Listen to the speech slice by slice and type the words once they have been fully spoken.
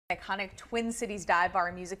Iconic Twin Cities dive bar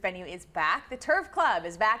and music venue is back. The Turf Club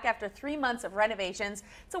is back after 3 months of renovations.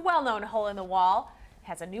 It's a well-known hole in the wall. It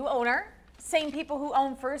has a new owner, same people who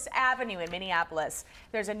own First Avenue in Minneapolis.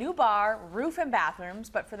 There's a new bar, roof and bathrooms,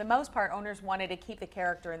 but for the most part, owners wanted to keep the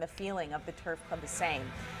character and the feeling of the Turf Club the same.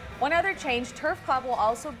 One other change, Turf Club will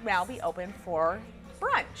also now be open for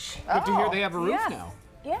brunch. Good to hear they have a roof now.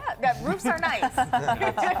 Yeah, that roofs are nice.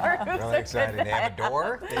 Really exciting. They have a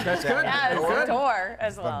door? That's good. Yeah, there's a door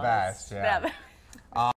as well. The best, yeah.